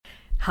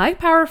Hi,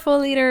 powerful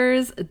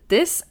leaders.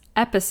 This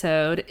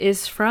episode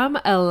is from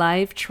a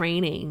live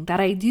training that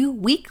I do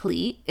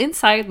weekly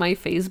inside my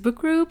Facebook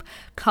group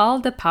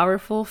called the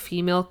Powerful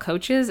Female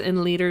Coaches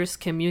and Leaders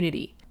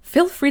Community.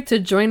 Feel free to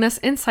join us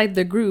inside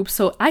the group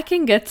so I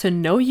can get to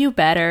know you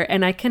better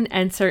and I can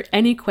answer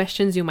any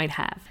questions you might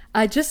have.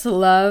 I just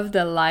love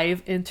the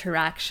live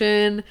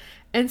interaction,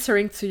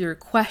 answering to your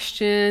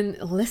question,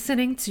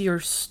 listening to your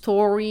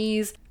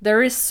stories.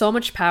 There is so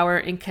much power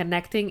in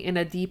connecting in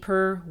a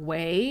deeper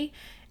way,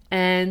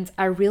 and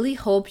I really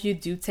hope you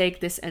do take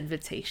this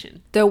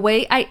invitation. The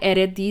way I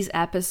edit these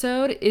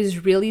episodes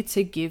is really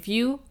to give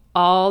you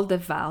all the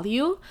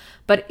value,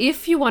 but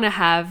if you want to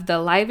have the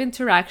live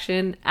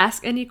interaction,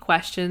 ask any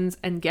questions,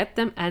 and get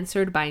them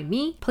answered by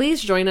me,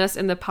 please join us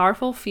in the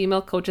Powerful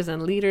Female Coaches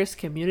and Leaders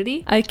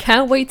community. I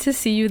can't wait to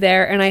see you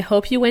there, and I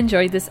hope you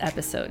enjoyed this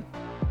episode.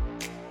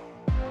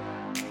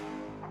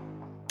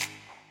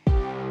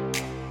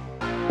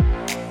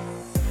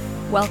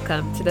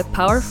 Welcome to the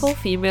Powerful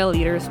Female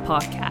Leaders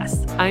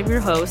Podcast. I'm your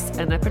host,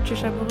 Anna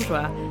Patricia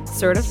Bourgeois,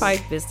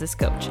 certified business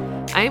coach.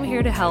 I am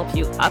here to help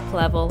you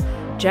up-level,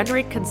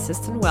 generate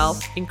consistent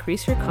wealth,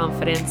 increase your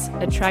confidence,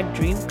 attract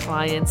dream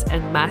clients,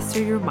 and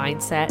master your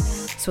mindset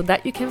so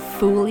that you can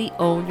fully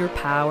own your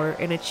power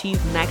and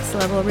achieve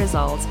next-level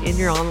results in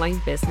your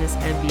online business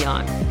and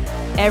beyond.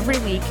 Every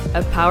week,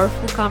 a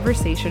powerful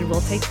conversation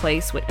will take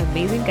place with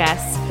amazing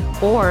guests,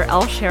 or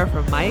I'll share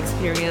from my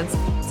experience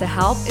to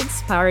help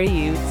inspire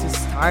you to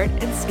start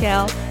and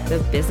scale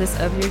the business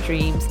of your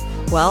dreams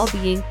while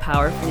being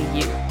powerfully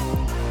you.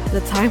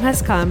 The time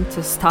has come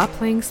to stop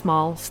playing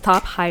small,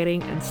 stop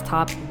hiding, and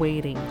stop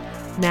waiting.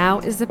 Now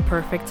is the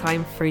perfect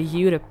time for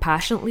you to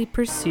passionately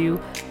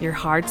pursue your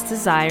heart's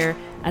desire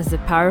as the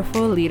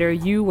powerful leader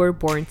you were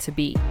born to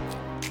be.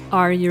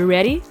 Are you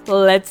ready?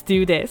 Let's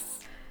do this.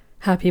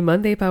 Happy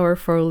Monday,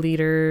 powerful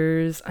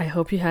leaders. I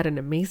hope you had an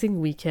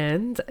amazing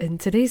weekend. In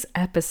today's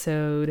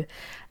episode,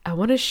 I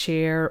want to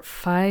share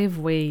 5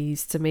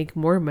 ways to make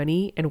more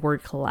money and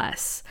work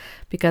less,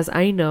 because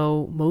I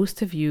know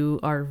most of you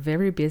are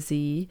very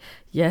busy.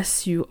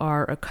 Yes, you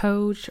are a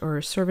coach or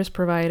a service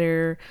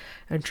provider,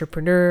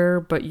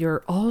 entrepreneur, but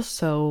you're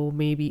also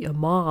maybe a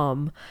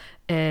mom,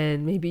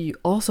 and maybe you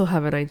also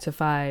have a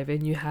 9-to-5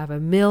 and you have a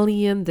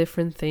million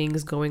different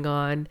things going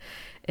on,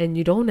 and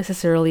you don't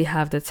necessarily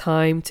have the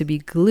time to be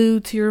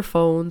glued to your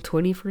phone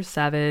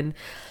 24/7.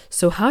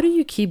 So how do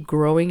you keep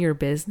growing your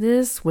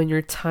business when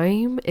your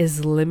time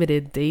is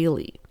limited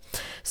daily?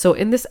 So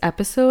in this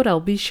episode, I'll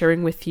be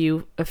sharing with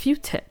you a few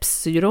tips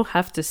so you don't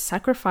have to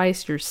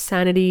sacrifice your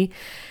sanity.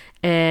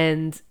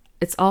 And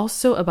it's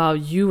also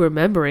about you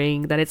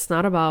remembering that it's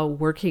not about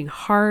working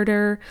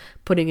harder,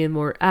 putting in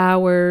more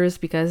hours,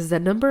 because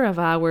the number of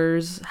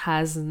hours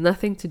has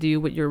nothing to do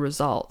with your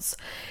results.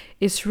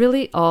 It's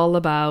really all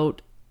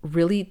about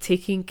really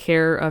taking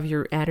care of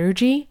your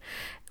energy,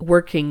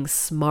 working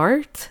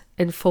smart,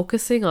 and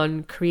focusing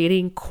on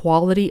creating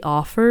quality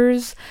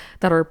offers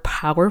that are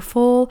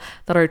powerful,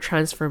 that are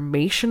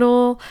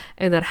transformational,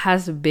 and that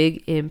has a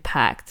big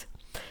impact.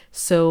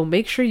 So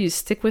make sure you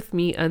stick with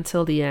me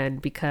until the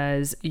end,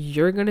 because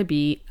you're going to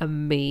be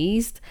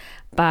amazed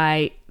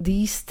by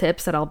these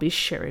tips that I'll be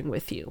sharing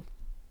with you.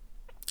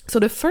 So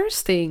the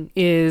first thing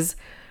is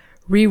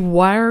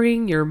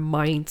rewiring your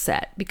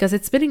mindset, because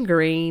it's been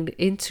ingrained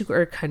into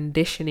our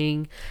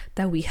conditioning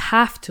that we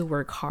have to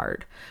work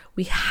hard.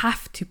 We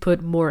have to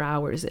put more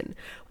hours in.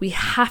 We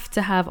have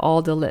to have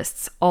all the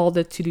lists, all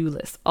the to-do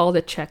lists, all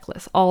the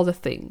checklists, all the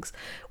things.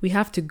 We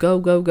have to go,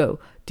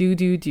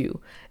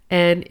 do.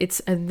 And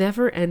it's a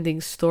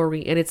never-ending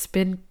story, and it's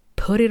been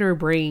put in our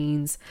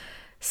brains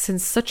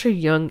since such a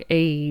young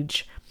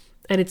age.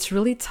 And it's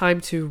really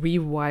time to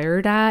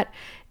rewire that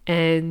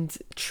and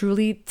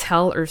truly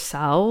tell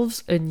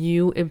ourselves a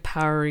new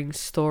empowering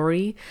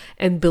story,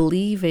 and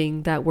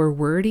believing that we're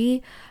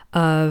worthy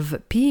of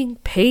being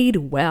paid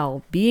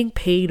well, being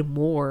paid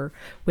more,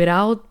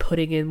 without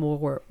putting in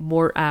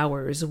more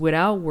hours,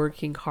 without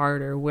working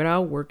harder,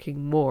 without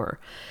working more.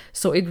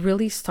 So it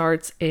really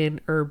starts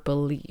in our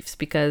beliefs,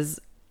 because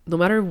no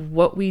matter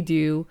what we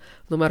do,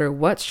 no matter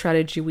what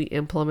strategy we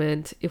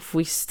implement, if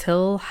we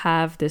still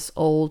have this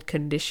old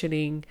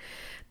conditioning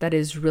that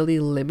is really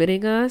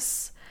limiting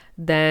us,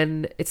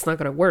 then it's not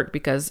going to work,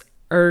 because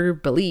our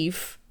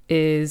belief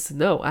is,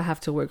 no, I have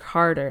to work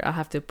harder, I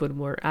have to put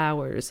more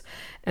hours,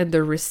 and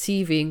the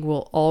receiving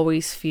will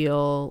always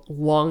feel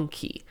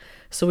wonky.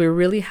 So we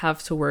really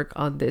have to work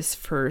on this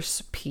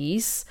first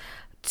piece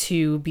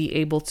to be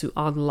able to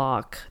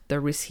unlock the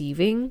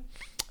receiving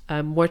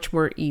much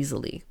more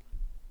easily.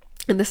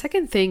 And the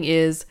second thing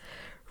is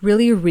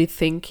really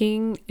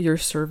rethinking your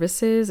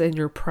services and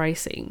your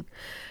pricing,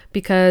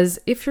 because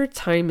if your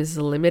time is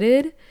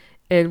limited,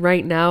 and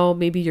right now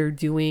maybe you're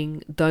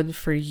doing done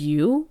for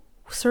you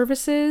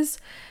services,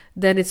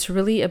 then it's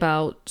really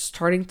about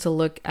starting to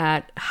look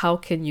at how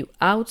can you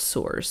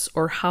outsource,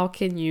 or how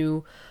can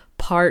you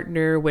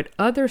partner with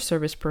other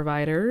service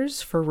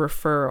providers for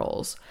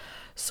referrals.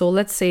 So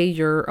let's say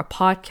you're a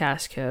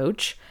podcast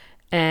coach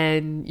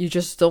and you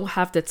just don't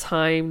have the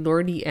time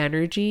nor the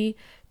energy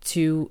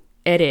to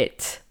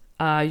edit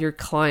your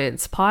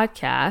client's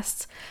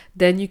podcasts,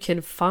 then you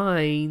can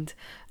find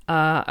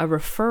a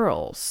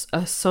referrals,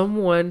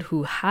 someone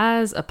who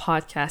has a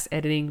podcast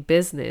editing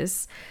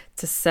business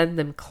to send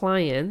them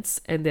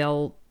clients, and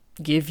they'll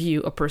give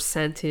you a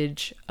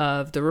percentage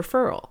of the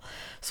referral.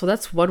 So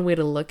that's one way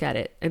to look at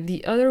it. And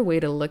the other way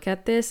to look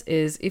at this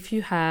is if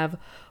you have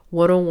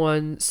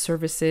one-on-one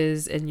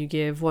services and you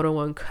give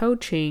one-on-one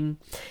coaching,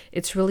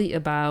 it's really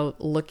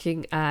about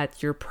looking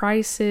at your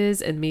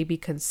prices and maybe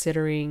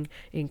considering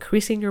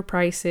increasing your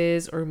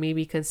prices, or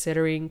maybe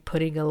considering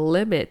putting a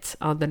limit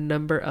on the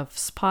number of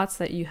spots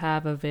that you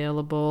have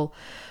available.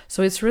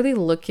 So it's really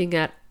looking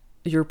at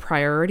your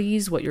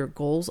priorities, what your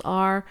goals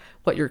are,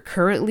 what you're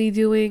currently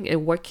doing,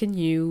 and what can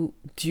you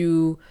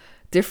do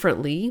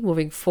differently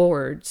moving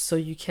forward so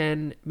you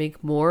can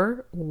make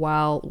more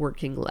while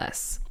working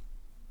less.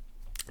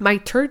 My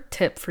third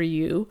tip for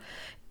you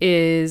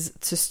is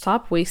to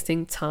stop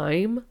wasting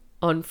time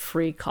on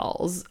free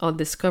calls, on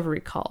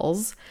discovery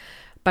calls,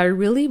 by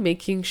really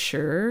making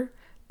sure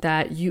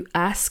that you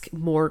ask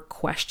more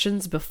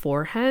questions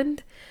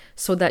beforehand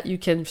so that you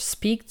can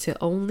speak to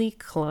only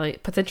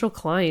potential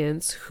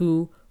clients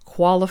who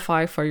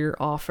qualify for your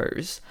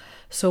offers.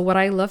 So what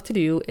I love to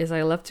do is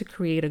I love to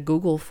create a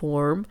Google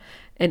form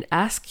and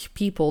ask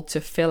people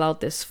to fill out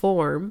this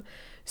form,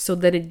 so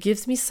that it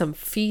gives me some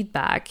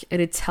feedback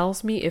and it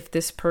tells me if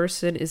this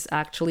person is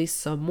actually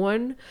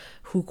someone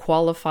who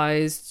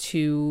qualifies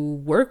to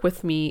work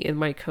with me in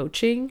my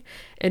coaching,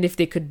 and if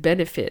they could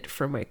benefit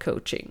from my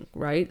coaching,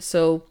 right?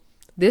 So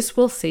this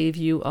will save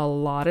you a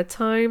lot of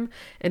time.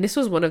 And this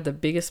was one of the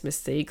biggest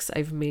mistakes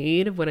I've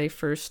made when I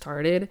first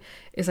started,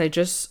 is I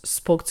just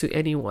spoke to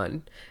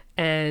anyone.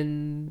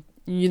 And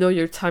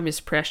your time is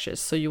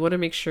precious. So you want to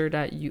make sure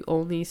that you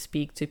only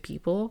speak to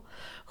people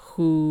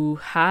who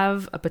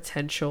have a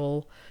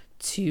potential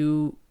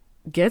to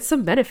get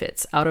some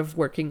benefits out of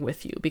working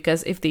with you.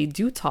 Because if they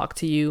do talk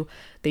to you,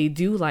 they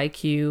do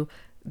like you,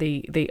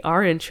 they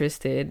are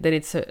interested, then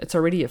it's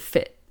already a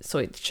fit. So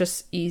it's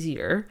just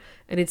easier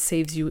and it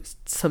saves you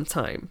some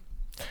time.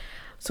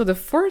 So the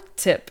fourth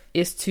tip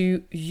is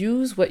to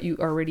use what you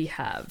already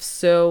have.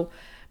 So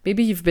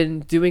maybe you've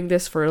been doing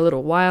this for a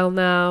little while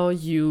now.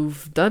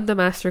 You've done the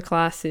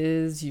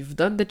masterclasses, you've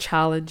done the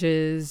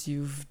challenges,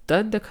 you've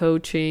done the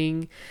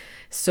coaching.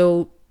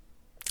 So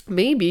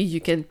maybe you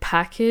can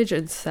package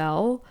and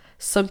sell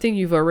something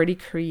you've already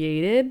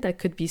created that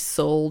could be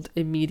sold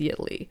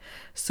immediately.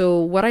 So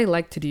what I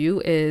like to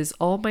do is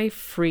all my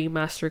free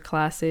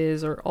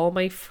masterclasses or all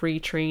my free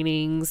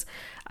trainings,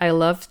 I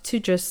love to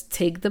just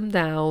take them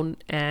down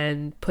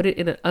and put it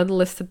in an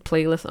unlisted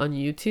playlist on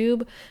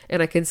YouTube,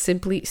 and I can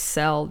simply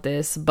sell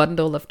this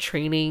bundle of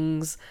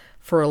trainings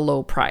for a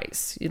low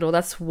price.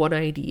 That's one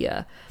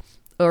idea.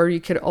 Or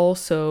you could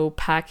also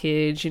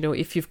package,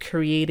 if you've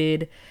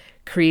created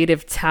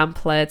creative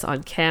templates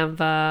on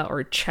Canva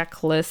or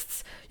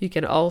checklists, you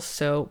can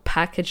also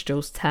package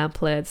those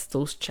templates,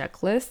 those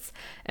checklists,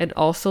 and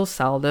also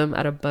sell them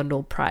at a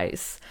bundle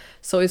price.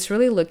 So it's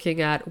really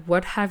looking at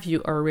what have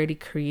you already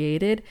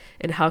created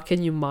and how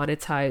can you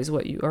monetize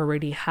what you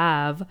already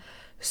have,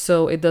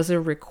 so it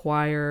doesn't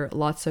require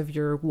lots of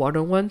your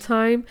one-on-one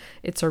time.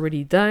 It's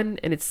already done,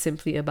 and it's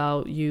simply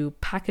about you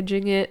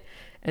packaging it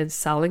and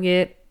selling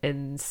it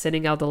and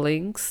sending out the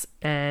links,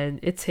 and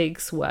it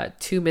takes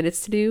 2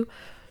 minutes to do.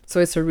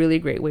 So it's a really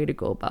great way to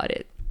go about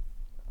it.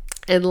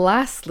 And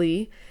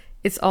lastly,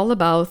 it's all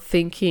about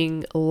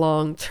thinking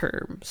long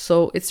term.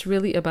 So it's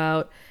really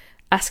about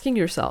asking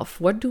yourself,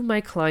 what do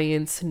my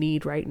clients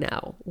need right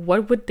now?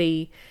 What would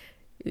they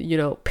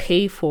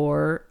pay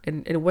for,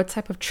 and what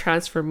type of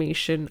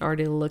transformation are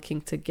they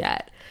looking to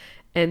get?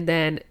 And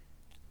then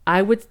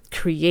I would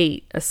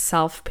create a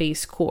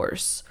self-paced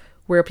course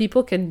where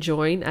people can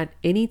join at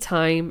any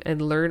time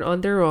and learn on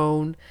their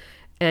own.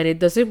 And it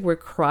doesn't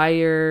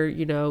require,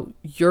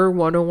 your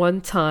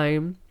one-on-one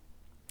time,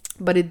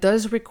 but it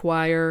does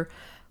require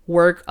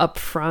work up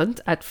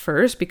front at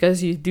first,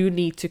 because you do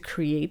need to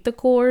create the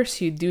course,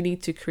 you do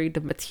need to create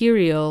the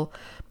material.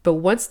 But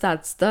once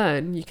that's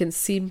done, you can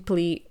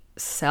simply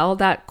sell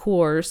that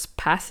course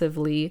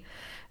passively,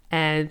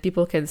 and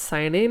people can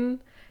sign in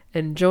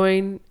and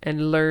join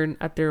and learn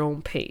at their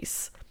own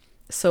pace.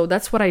 So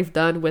that's what I've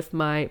done with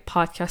my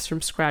Podcast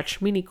from Scratch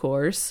mini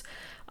course.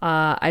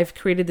 I've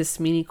created this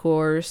mini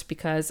course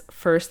because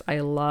first, I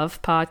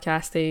love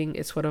podcasting.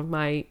 It's one of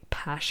my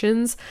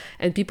passions.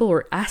 And people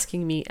were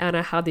asking me,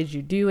 Anna, how did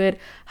you do it?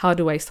 How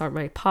do I start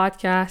my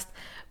podcast?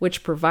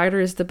 Which provider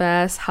is the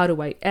best? How do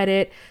I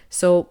edit?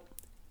 So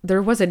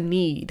there was a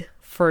need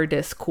for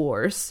this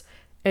course.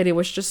 And it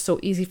was just so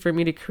easy for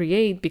me to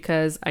create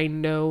because I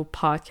know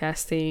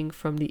podcasting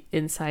from the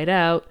inside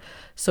out.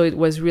 So it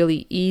was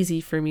really easy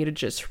for me to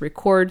just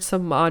record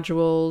some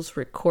modules,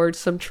 record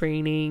some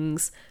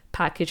trainings,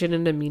 package it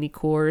in a mini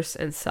course,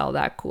 and sell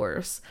that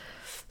course.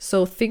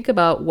 So think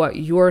about what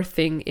your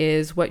thing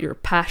is, what you're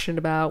passionate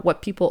about,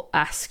 what people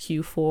ask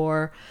you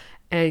for,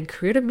 and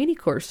create a mini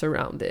course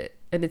around it.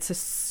 And it's a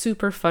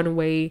super fun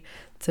way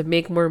to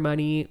make more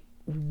money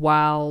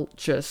while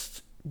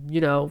just,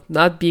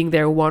 not being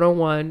there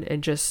one-on-one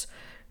and just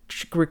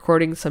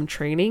recording some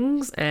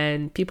trainings,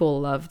 and people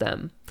love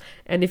them.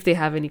 And if they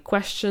have any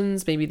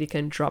questions, maybe they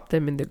can drop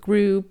them in the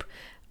group.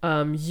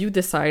 You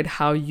decide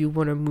how you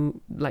want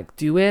to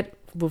do it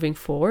moving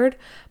forward.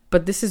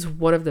 But this is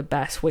one of the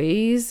best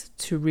ways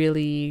to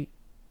really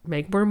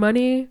make more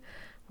money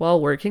while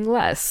working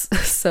less.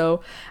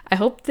 So I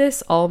hope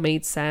this all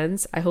made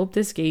sense. I hope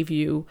this gave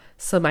you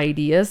some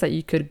ideas that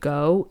you could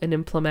go and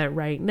implement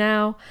right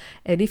now.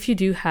 And if you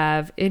do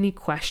have any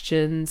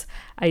questions,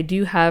 I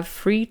do have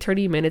free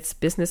 30 minutes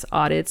business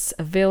audits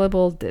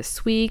available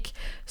this week,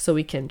 so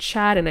we can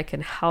chat and I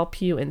can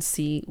help you and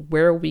see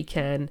where we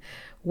can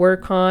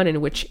work on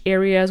and which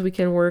areas we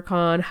can work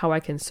on, how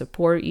I can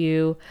support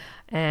you.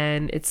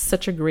 And it's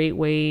such a great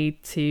way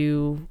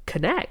to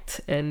connect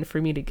and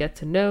for me to get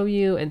to know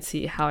you and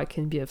see how I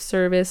can be of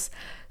service.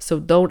 So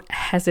don't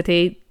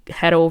hesitate.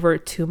 Head over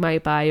to my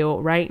bio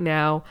right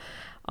now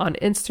on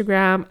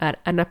Instagram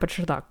at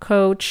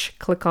annapatricia.coach.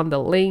 Click on the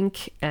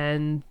link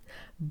and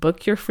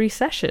book your free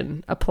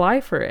session.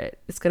 Apply for it.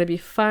 It's going to be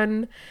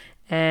fun.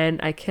 And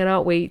I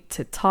cannot wait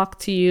to talk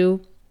to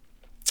you.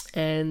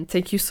 And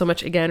thank you so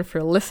much again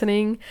for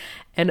listening.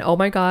 And oh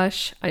my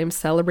gosh, I am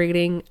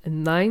celebrating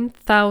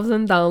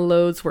 9,000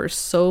 downloads. We're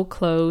so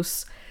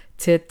close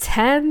to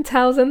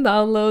 10,000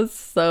 downloads.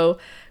 So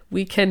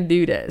we can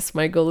do this.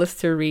 My goal is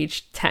to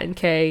reach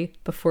 10K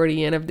before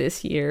the end of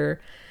this year.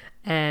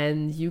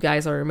 And you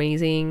guys are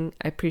amazing.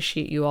 I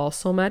appreciate you all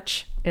so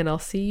much. And I'll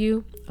see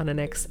you on the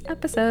next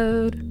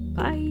episode.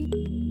 Bye.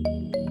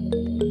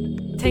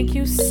 Thank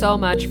you so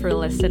much for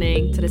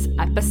listening to this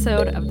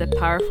episode of the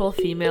Powerful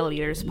Female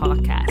Leaders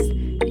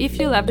Podcast. If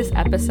you love this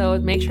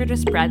episode, make sure to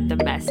spread the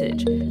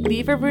message,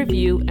 leave a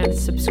review, and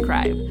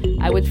subscribe.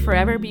 I would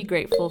forever be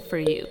grateful for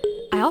you.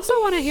 I also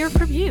want to hear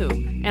from you,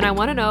 and I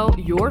want to know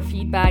your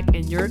feedback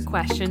and your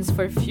questions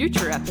for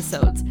future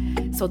episodes.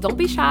 So don't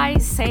be shy,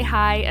 say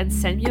hi, and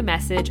send me a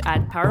message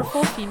at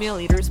Powerful Female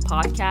Leaders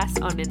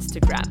Podcast on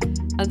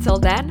Instagram. Until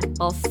then,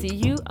 I'll see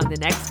you on the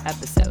next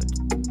episode.